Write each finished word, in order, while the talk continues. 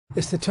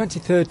It's the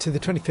 23rd to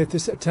the 25th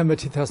of September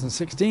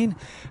 2016,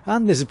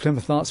 and this is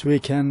Plymouth Arts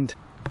Weekend.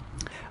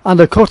 And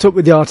I caught up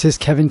with the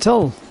artist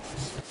Kevin.tole.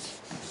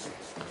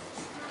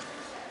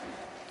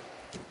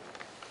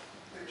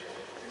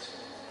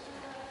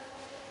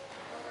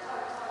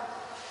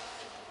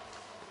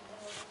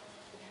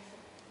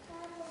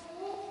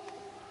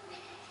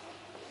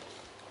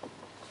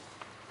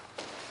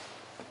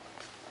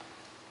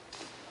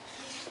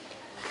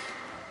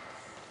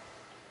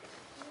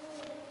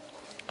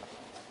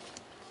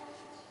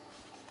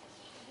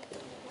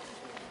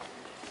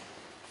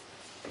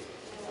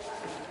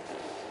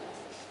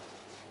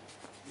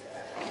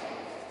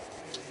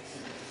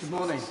 Good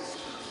morning.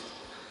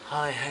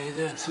 Hi, how you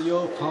doing? So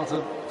you're part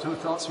of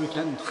Plymouth Arts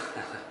Weekend.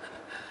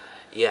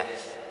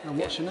 Yes. And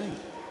what's your name?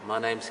 My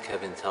name's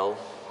Kevin.tole.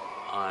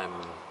 I'm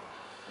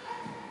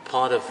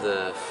part of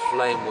the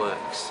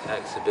Flameworks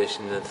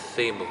exhibition, the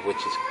theme of which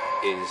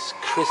is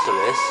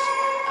chrysalis,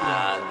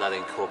 and that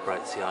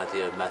incorporates the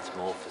idea of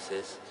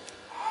metamorphosis.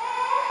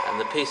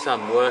 And the piece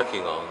I'm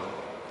working on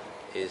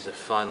is a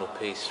final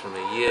piece from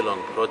a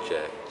year-long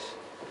project,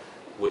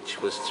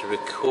 which was to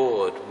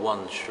record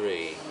one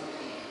tree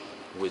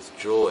with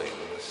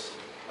drawings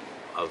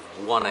of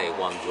one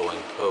A1 drawing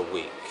per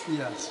week.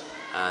 Yes.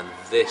 And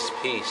this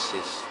piece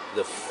is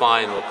the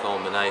final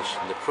culmination.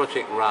 The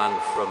project ran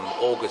from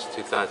August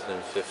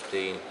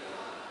 2015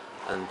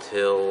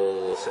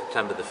 until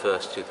September the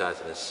 1st,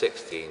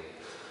 2016.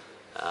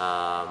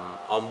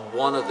 On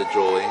one of the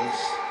drawings,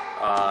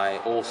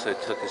 I also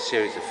took a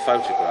series of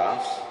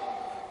photographs,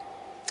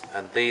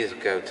 and these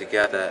go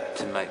together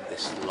to make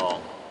this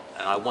long.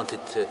 And I wanted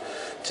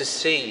to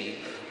see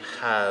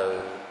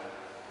how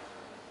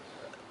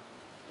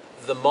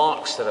the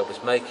marks that I was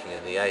making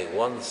in the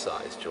A1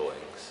 size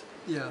drawings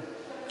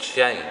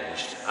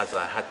changed as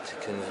I had to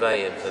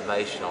convey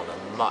information on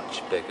a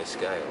much bigger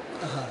scale.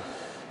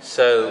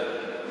 So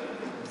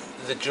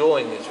the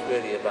drawing is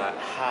really about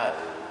how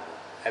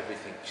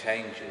everything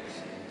changes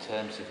in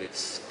terms of its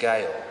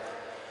scale,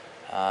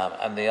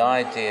 and the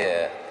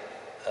idea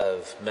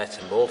of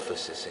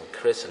metamorphosis in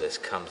chrysalis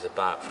comes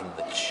about from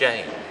the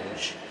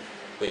change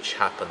which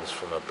happens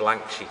from a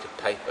blank sheet of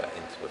paper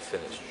into a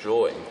finished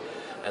drawing,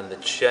 and the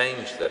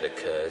change that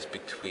occurs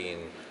between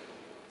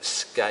a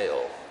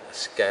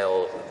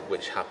scale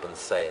which happens,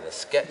 say, in a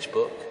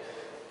sketchbook,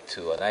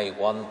 to an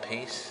A1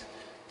 piece,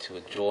 to a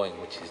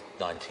drawing which is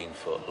 19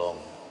 foot long.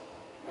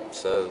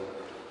 So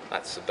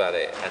that's about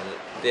it. And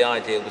the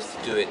idea was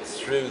to do it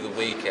through the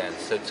weekend,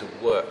 so to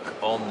work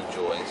on the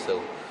drawing,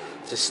 so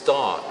to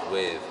start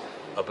with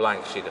a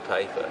blank sheet of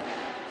paper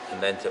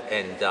and then to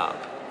end up,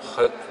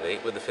 hopefully,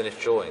 with a finished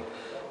drawing.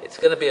 It's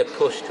going to be a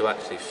push to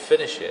actually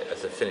finish it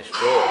as a finished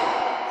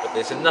drawing, but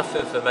there's enough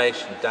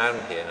information down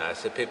here now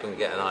so people can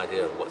get an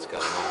idea of what's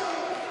going on.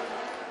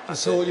 And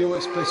so all your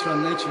work's based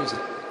around nature, is it?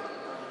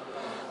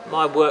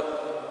 My work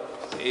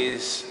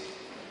is,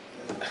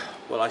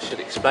 well, I should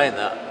explain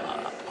that.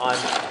 I'm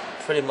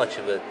pretty much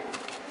of a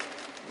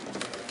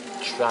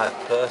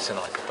trad person,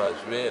 I suppose,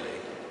 really.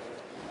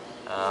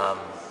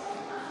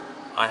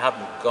 I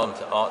haven't gone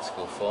to art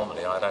school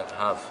formally. I don't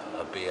have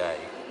a BA.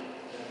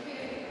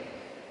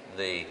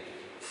 The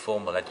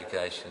formal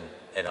education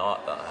in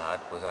art that I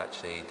had was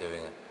actually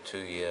doing a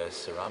 2-year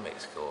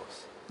ceramics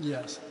course.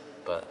 Yes.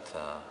 But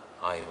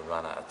I even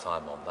ran out of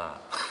time on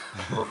that.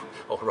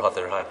 or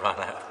rather, I ran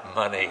out of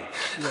money.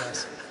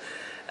 Yes.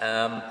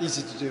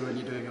 Easy to do when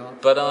you're doing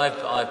art. But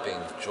I've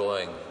been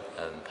drawing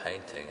and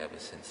painting ever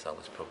since I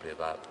was probably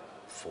about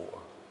 4.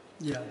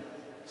 Yeah.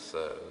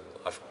 So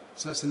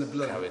it's in the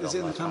blood. Is it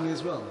in the family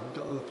as well? You've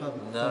got other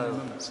family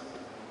members?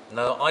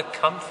 No, I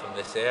come from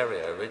this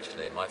area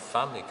originally. My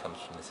family comes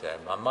from this area.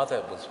 My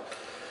mother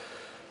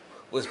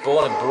was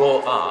born and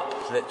brought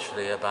up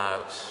literally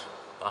about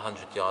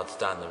 100 yards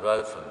down the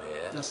road from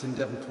here. That's in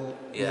Devonport,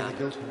 near the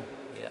Guildhall.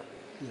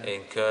 Yeah,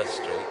 in Kerr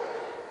Street.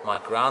 My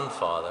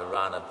grandfather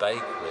ran a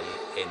bakery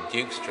in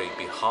Duke Street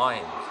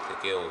behind the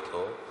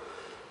Guildhall,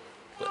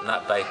 but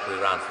that bakery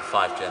ran for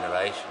 5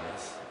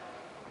 generations.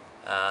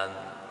 And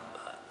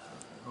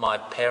my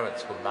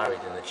parents were married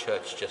in the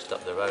church just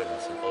up the road in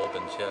St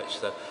Alban Church,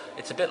 so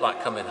it's a bit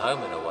like coming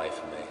home in a way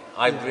for me.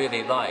 I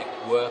really like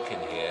working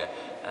here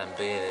and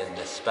being in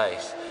this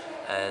space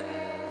and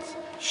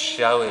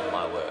showing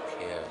my work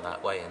here in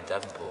that way in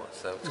Devonport.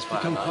 So it's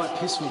become quite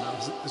peaceful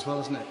now as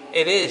well, isn't it?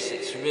 It is.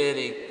 It's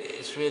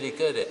really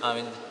good. I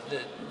mean,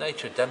 the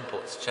nature of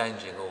Devonport's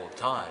changing all the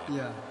time.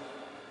 Yeah.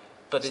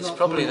 But it's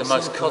probably the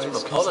most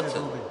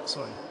cosmopolitan.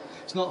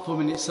 It's not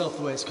forming itself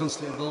the way it's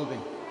constantly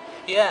evolving.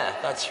 Yeah,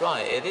 that's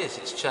right. It is.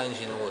 It's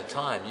changing all the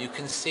time. You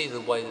can see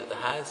the way that the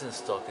housing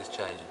stock is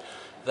changing.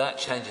 That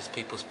changes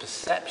people's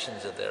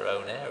perceptions of their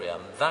own area.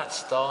 And that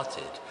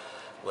started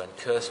when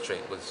Kerr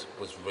Street was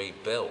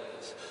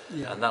rebuilt.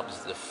 Yeah. And that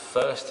was the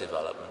first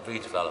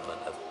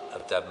redevelopment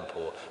of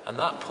Devonport. And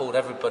that pulled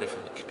everybody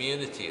from the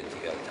community in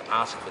together to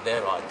ask for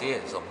their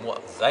ideas on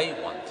what they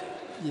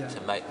wanted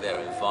to make their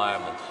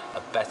environment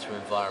a better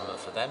environment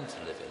for them to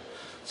live in.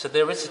 So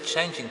there is a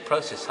changing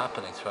process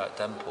happening throughout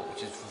Devonport,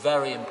 which is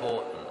very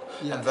important.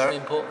 Yes. And very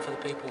important for the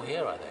people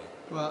here, I think.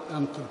 Well,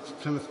 and for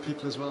Plymouth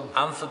people as well.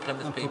 And for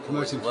Plymouth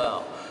people as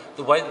well.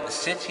 The way that the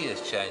city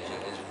is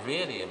changing is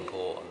really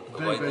important.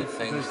 The way that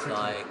things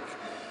like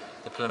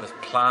the Plymouth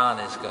plan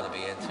is going to be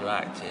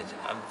interacted.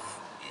 And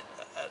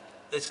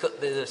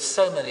there's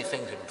so many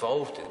things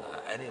involved in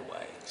that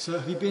anyway. So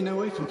have you been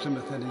away from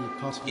Plymouth any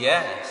part of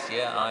Yes,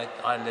 yeah.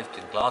 I lived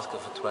in Glasgow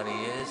for 20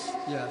 years.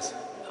 Yes.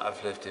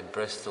 I've lived in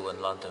Bristol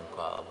and London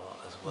quite a lot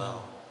as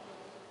well.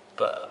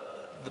 But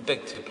the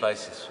big two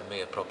places for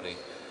me are probably,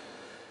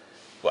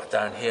 well,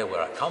 down here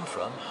where I come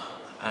from,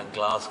 and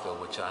Glasgow,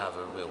 which I have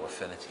a real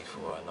affinity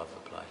for. I love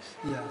the place.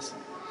 Yes.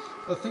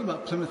 Well, the thing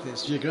about Plymouth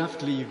is,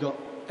 geographically, you've got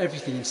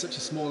everything in such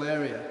a small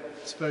area.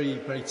 It's very,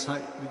 very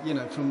tight, you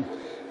know, from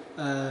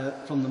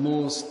the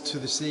moors to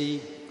the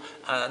sea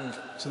and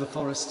to the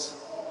forests.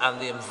 And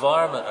the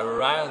environment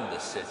around the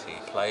city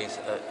plays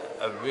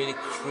a really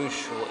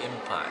crucial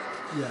impact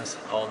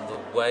on the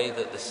way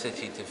that the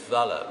city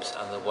develops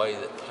and the way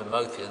that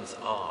Plymouthians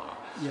are.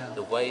 Yeah.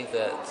 The way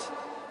that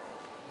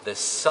there's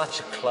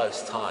such a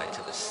close tie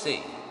to the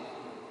sea,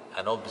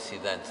 and obviously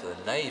then to the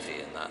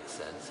navy in that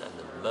sense, and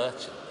the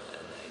merchant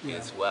navy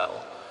as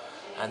well.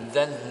 And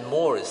then the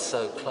moor is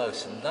so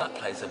close, and that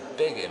plays a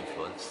big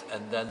influence.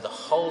 And then the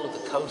whole of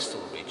the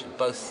coastal region,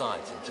 both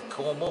sides, into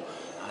Cornwall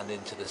and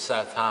into the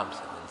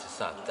Southampton, into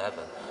South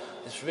Devon,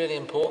 it's really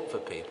important for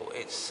people.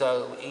 It's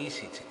so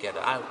easy to get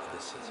out of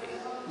the city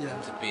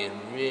and to be in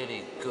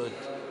really good,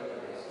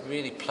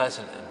 really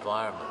pleasant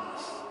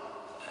environments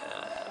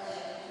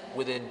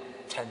within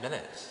 10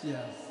 minutes.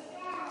 Yeah.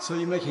 So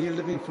you're making a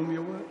living from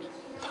your work?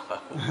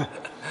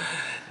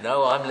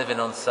 No, I'm living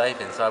on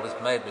savings. I was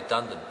made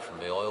redundant from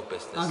the oil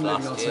business last year. I'm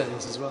living on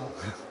savings as well.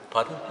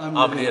 Pardon?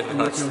 I'm living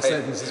on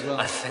savings as well.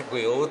 I think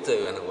we all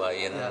do in a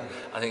way, you know. Yeah.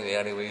 I think the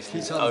only way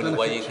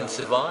you can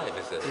survive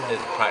as a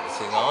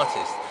practicing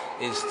artist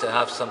is to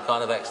have some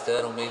kind of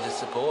external means of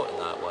support in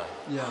that way.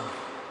 Yeah.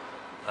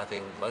 I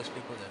think most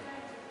people do.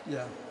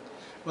 Yeah.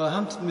 Well, I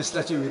haven't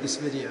misled you with this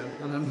video,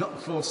 and I'm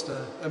not a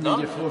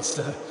media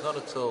fraudster. Not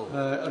at all.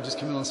 I'm just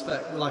coming on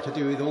spec, like I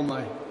do with all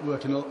my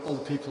work and all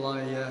the people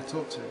I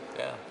talk to.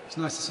 Yeah. It's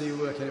nice to see your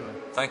work anyway.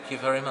 Thank you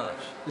very much.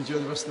 Enjoy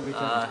the rest of the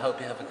weekend. I hope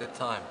you have a good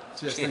time.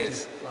 Cheers.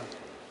 Cheers. Thank you. Bye.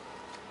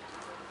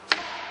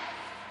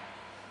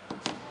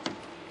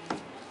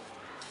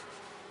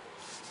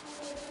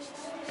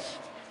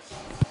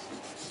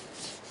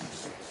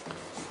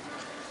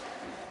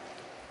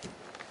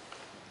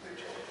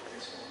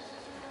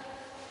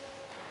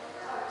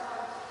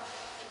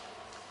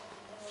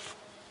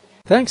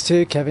 Thanks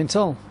to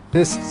Kevin.tole.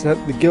 This is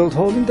at the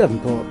Guildhall in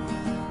Devonport.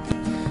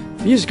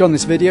 Music on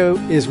this video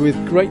is with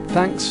great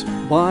thanks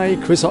by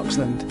Chris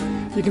Oxland.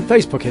 You can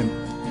Facebook him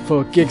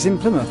for gigs in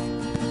Plymouth.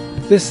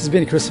 This has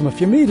been a Chris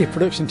Summerfield Media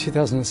Production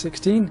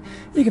 2016.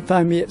 You can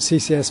find me at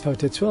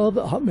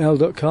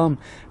ccsphoto12@hotmail.com,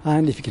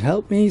 and if you can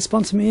help me,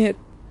 sponsor me at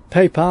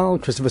PayPal,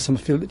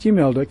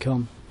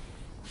 christophersummerfield@gmail.com.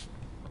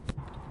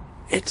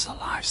 It's a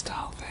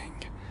lifestyle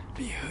thing.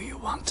 Be who you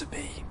want to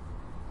be.